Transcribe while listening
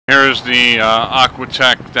Here is the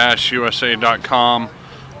Aquatech-USA.com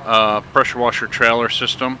pressure washer trailer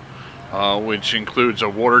system, which includes a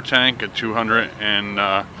water tank, a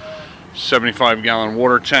 275 gallon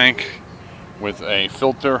water tank with a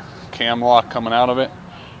filter cam lock coming out of it.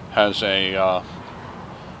 Has a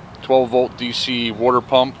 12 volt DC water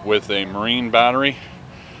pump with a marine battery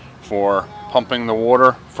for pumping the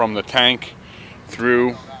water from the tank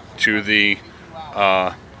through to the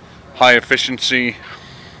high efficiency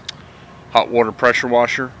hot water pressure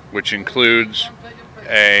washer, which includes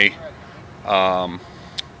a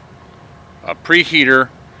preheater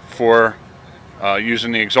for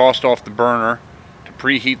using the exhaust off the burner to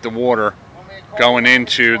preheat the water going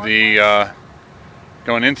into the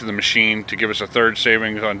machine to give us a third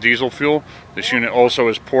savings on diesel fuel. This unit also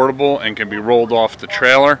is portable and can be rolled off the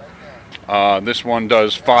trailer. This one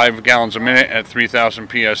does 5 gallons a minute at 3,000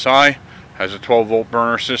 psi, has a 12 volt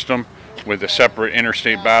burner system with a separate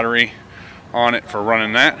interstate battery on it for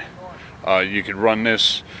running that. You could run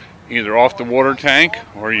this either off the water tank,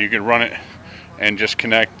 or you could run it and just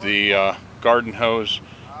connect the garden hose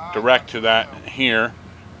direct to that here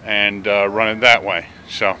and run it that way.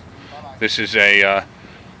 So this is a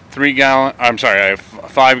 5 gallon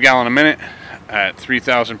a minute at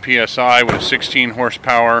 3,000 psi with a 16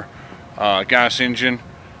 horsepower gas engine,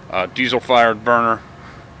 diesel fired burner,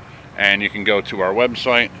 and you can go to our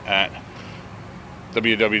website at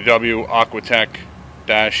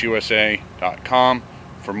www.aquatech-usa.com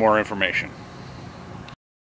for more information.